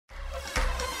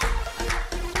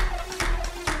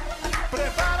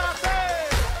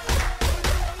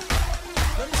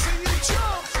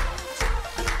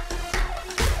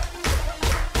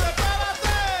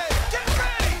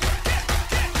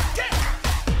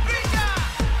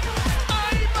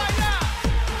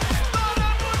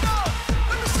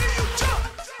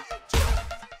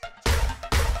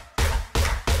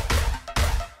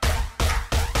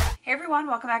everyone,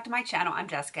 welcome back to my channel. I'm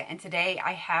Jessica, and today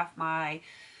I have my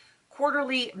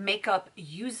quarterly makeup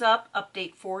use up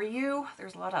update for you.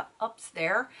 There's a lot of ups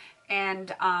there,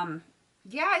 and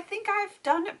yeah, I think I've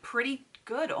done pretty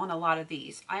good on a lot of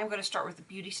these. I am going to start with the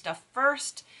beauty stuff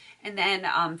first and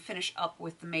then finish up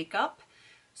with the makeup.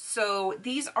 So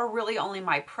these are really only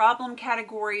my problem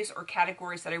categories, or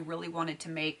categories that I really wanted to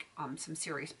make some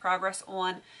serious progress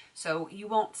on. So you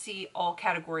won't see all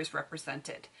categories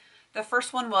represented. The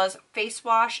first one was face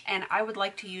wash, and I would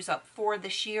like to use up 4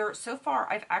 this year. So far,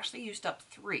 I've actually used up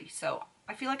 3. So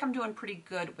I feel like I'm doing pretty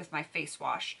good with my face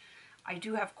wash. I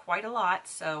do have quite a lot,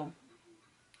 so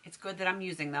it's good that I'm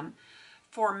using them.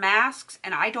 For masks,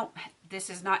 and this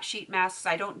is not sheet masks.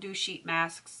 I don't do sheet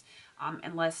masks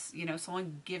unless,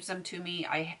 someone gives them to me.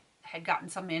 I had gotten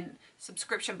some in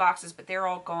subscription boxes, but they're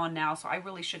all gone now, so I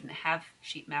really shouldn't have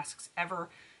sheet masks ever.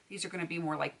 These are going to be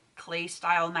more like clay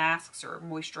style masks or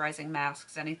moisturizing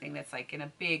masks, anything that's like in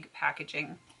a big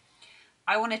packaging.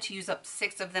 I wanted to use up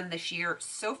 6 of them this year.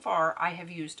 So far, I have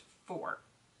used 4.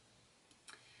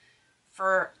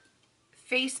 For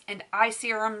face and eye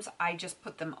serums, I just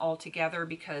put them all together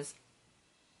because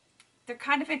they're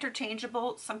kind of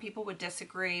interchangeable. Some people would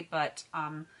disagree, but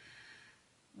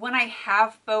when I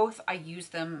have both, I use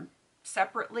them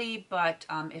separately, but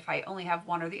if I only have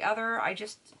one or the other, I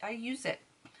use it.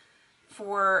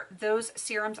 For those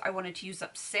serums, I wanted to use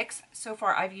up 6. So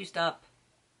far, I've used up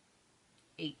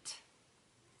 8.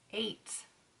 8,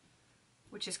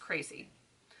 which is crazy.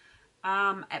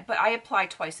 But I apply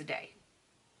twice a day.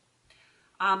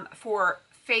 For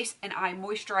face and eye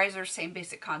moisturizer, same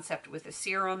basic concept with the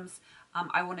serums.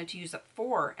 I wanted to use up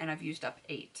 4, and I've used up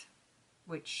 8,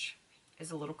 which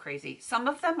is a little crazy. Some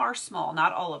of them are small,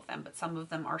 not all of them, but some of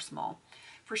them are small.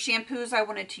 For shampoos, I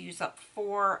wanted to use up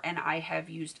 4, and I have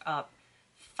used up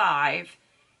 5.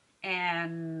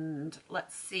 And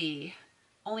let's see,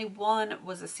 only 1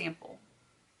 was a sample,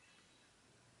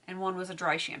 and 1 was a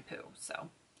dry shampoo. So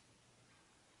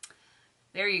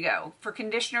there you go. For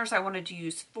conditioners, I wanted to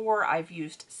use 4. I've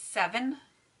used 7.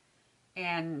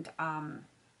 And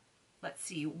let's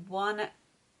see, 1,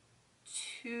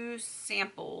 2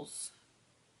 samples,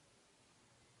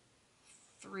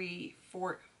 3,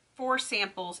 4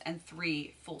 samples, and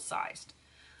 3 full-sized.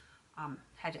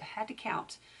 Had to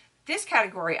count. This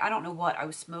category, I don't know what I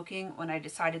was smoking when I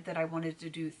decided that I wanted to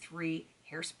do 3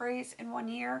 hairsprays in 1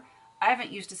 year. I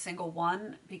haven't used a single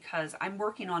one because I'm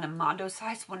working on a Mondo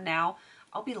size one now.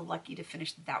 I'll be lucky to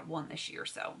finish that one this year,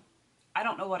 so I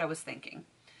don't know what I was thinking.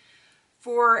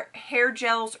 For hair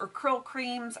gels or curl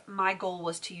creams, my goal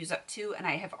was to use up 2, and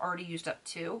I have already used up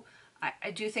 2. I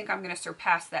do think I'm going to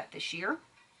surpass that this year.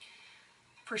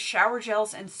 For shower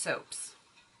gels and soaps,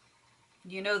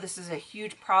 this is a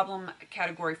huge problem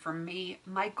category for me.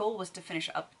 My goal was to finish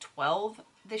up 12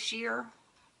 this year.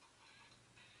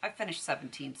 I finished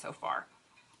 17 so far,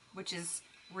 which is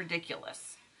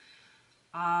ridiculous.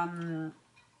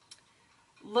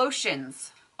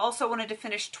 Lotions, also wanted to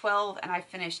finish 12, and I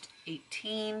finished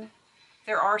 18.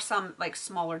 There are some like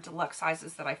smaller deluxe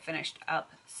sizes that I finished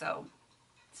up, so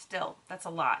still, that's a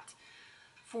lot.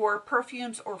 For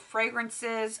perfumes or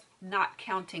fragrances, not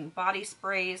counting body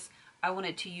sprays, I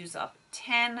wanted to use up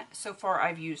 10. So far,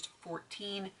 I've used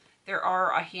 14. There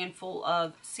are a handful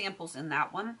of samples in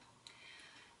that one.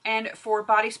 And for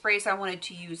body sprays, I wanted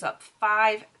to use up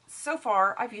 5. So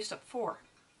far, I've used up 4.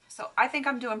 So I think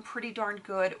I'm doing pretty darn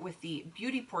good with the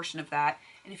beauty portion of that.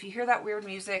 And if you hear that weird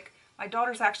music, my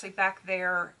daughter's actually back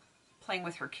there playing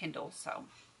with her Kindle. So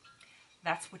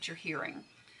that's what you're hearing.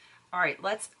 All right,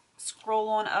 let's scroll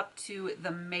on up to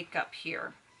the makeup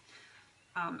here.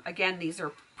 Again, these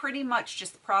are pretty much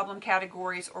just problem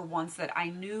categories or ones that I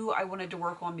knew I wanted to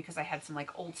work on because I had some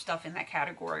like old stuff in that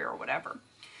category or whatever.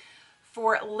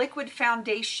 For liquid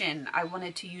foundation, I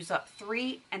wanted to use up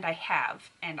 3, and I have.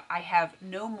 And I have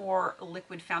no more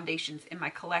liquid foundations in my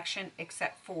collection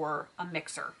except for a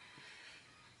mixer.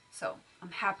 So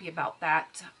I'm happy about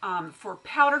that. For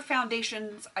powder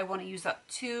foundations, I want to use up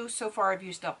 2. So far, I've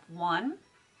used up 1.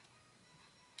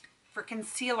 For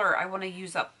concealer, I wanted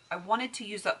to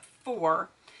use up 4,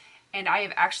 and I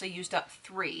have actually used up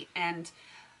 3. And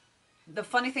the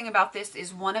funny thing about this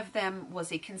is one of them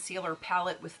was a concealer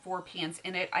palette with 4 pans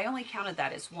in it. I only counted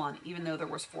that as 1, even though there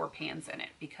was 4 pans in it,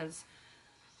 because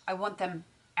I want them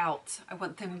out. I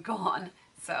want them gone.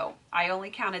 So I only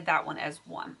counted that one as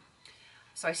 1.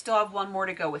 So I still have 1 more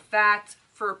to go with that.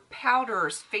 For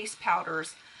powders, face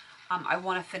powders, I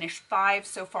want to finish 5.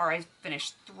 So far, I've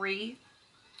finished 3.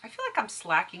 I feel like I'm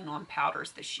slacking on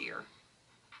powders this year,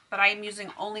 but I am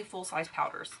using only full-size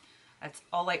powders. That's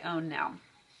all I own now.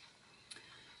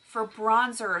 For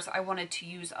bronzers, I wanted to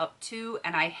use up 2,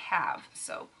 and I have,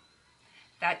 so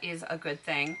that is a good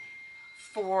thing.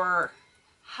 For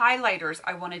highlighters,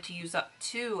 I wanted to use up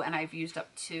 2, and I've used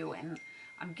up 2, and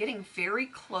I'm getting very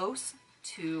close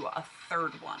to a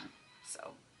 3rd one.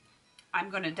 So I'm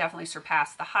going to definitely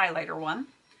surpass the highlighter one.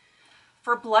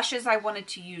 For blushes, I wanted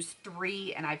to use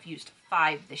 3, and I've used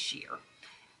 5 this year.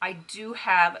 I do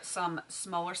have some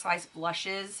smaller size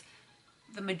blushes.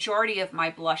 The majority of my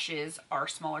blushes are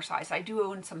smaller size. I do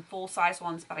own some full size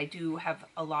ones, but I do have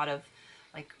a lot of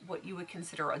like what you would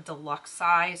consider a deluxe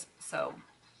size. So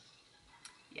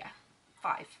yeah,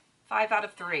 5 out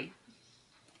of 3.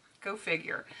 Go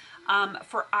figure.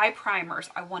 For eye primers,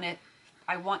 I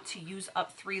want to use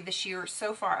up 3 this year.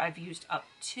 So far, I've used up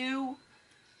 2.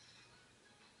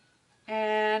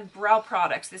 And brow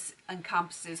products. This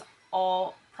encompasses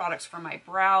all products for my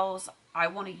brows. I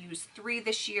want to use 3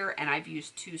 this year, and I've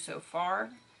used 2 so far.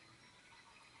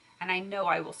 And I know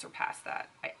I will surpass that.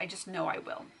 I just know I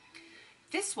will.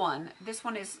 This one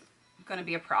is going to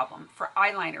be a problem. For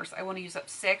eyeliners, I want to use up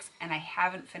 6, and I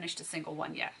haven't finished a single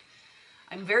one yet.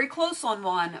 I'm very close on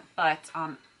one, but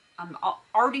I'm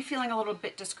already feeling a little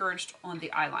bit discouraged on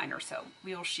the eyeliner, so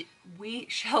we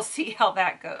shall see how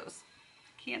that goes.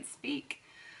 Can't speak.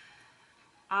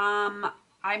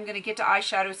 I'm going to get to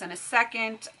eyeshadows in a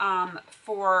second.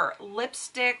 For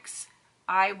lipsticks,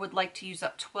 I would like to use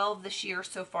up 12 this year.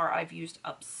 So far, I've used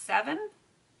up 7.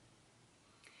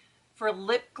 For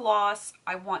lip gloss,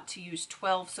 I want to use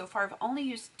 12. So far, I've only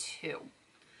used 2.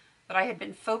 But I had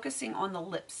been focusing on the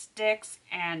lipsticks,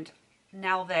 and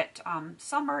now that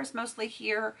summer is mostly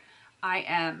here, I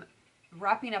am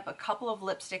wrapping up a couple of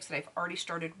lipsticks that I've already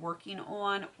started working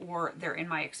on, or they're in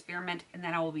my experiment, and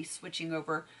then I will be switching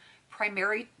over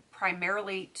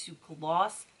primarily to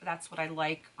gloss. That's what I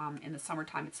like in the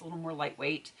summertime. It's a little more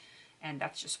lightweight, and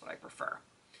that's just what I prefer.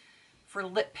 For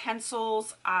lip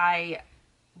pencils, I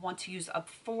want to use up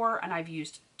 4, and I've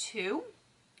used 2.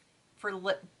 For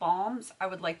lip balms, I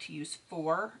would like to use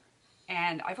 4,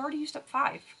 and I've already used up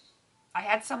 5. I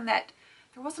had some that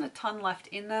there wasn't a ton left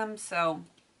in them, so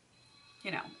you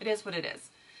know, it is what it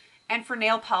is. And for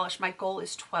nail polish, my goal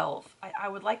is 12. I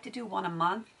would like to do 1 a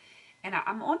month, and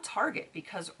I'm on target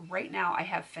because right now I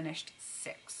have finished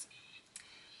 6.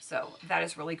 So that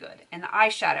is really good. And the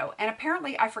eyeshadow, and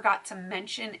apparently I forgot to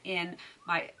mention in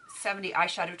my 70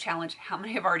 eyeshadow challenge how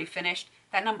many I've already finished.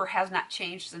 That number has not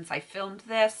changed since I filmed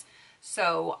this.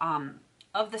 So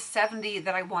of the 70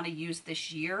 that I want to use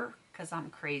this year, because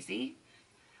I'm crazy,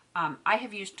 I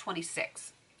have used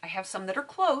 26. I have some that are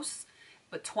close,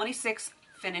 but 26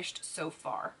 finished so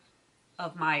far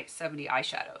of my 70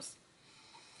 eyeshadows.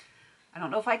 I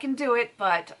don't know if I can do it,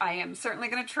 but I am certainly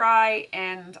going to try,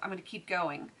 and I'm going to keep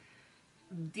going.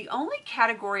 The only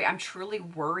category I'm truly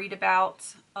worried about,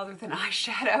 other than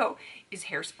eyeshadow, is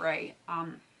hairspray.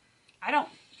 I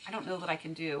don't know that I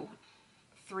can do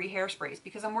 3 hairsprays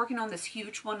because I'm working on this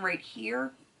huge one right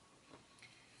here,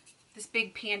 this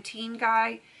big Pantene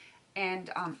guy, and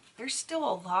there's still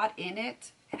a lot in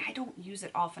it. And I don't use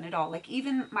it often at all. Like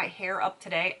even my hair up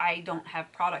today, I don't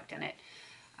have product in it.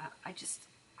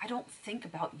 I don't think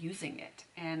about using it.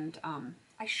 And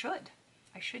I should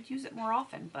use it more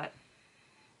often, but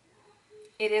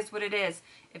it is what it is.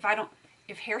 If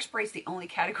hairspray is the only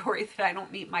category that I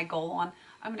don't meet my goal on,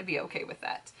 I'm gonna be okay with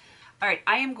that. All right,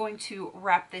 I am going to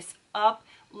wrap this up.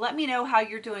 Let me know how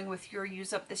you're doing with your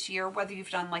use up this year, whether you've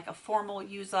done like a formal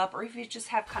use up or if you just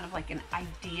have kind of like an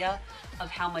idea of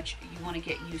how much you want to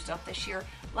get used up this year.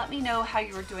 Let me know how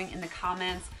you are doing in the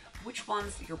comments, which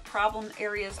ones your problem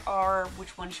areas are,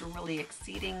 which ones you're really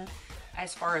exceeding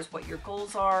as far as what your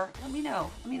goals are. Let me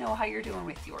know how you're doing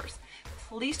with yours.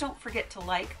 Please don't forget to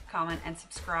like, comment, and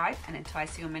subscribe. And until I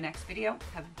see you in my next video,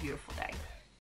 have a beautiful day.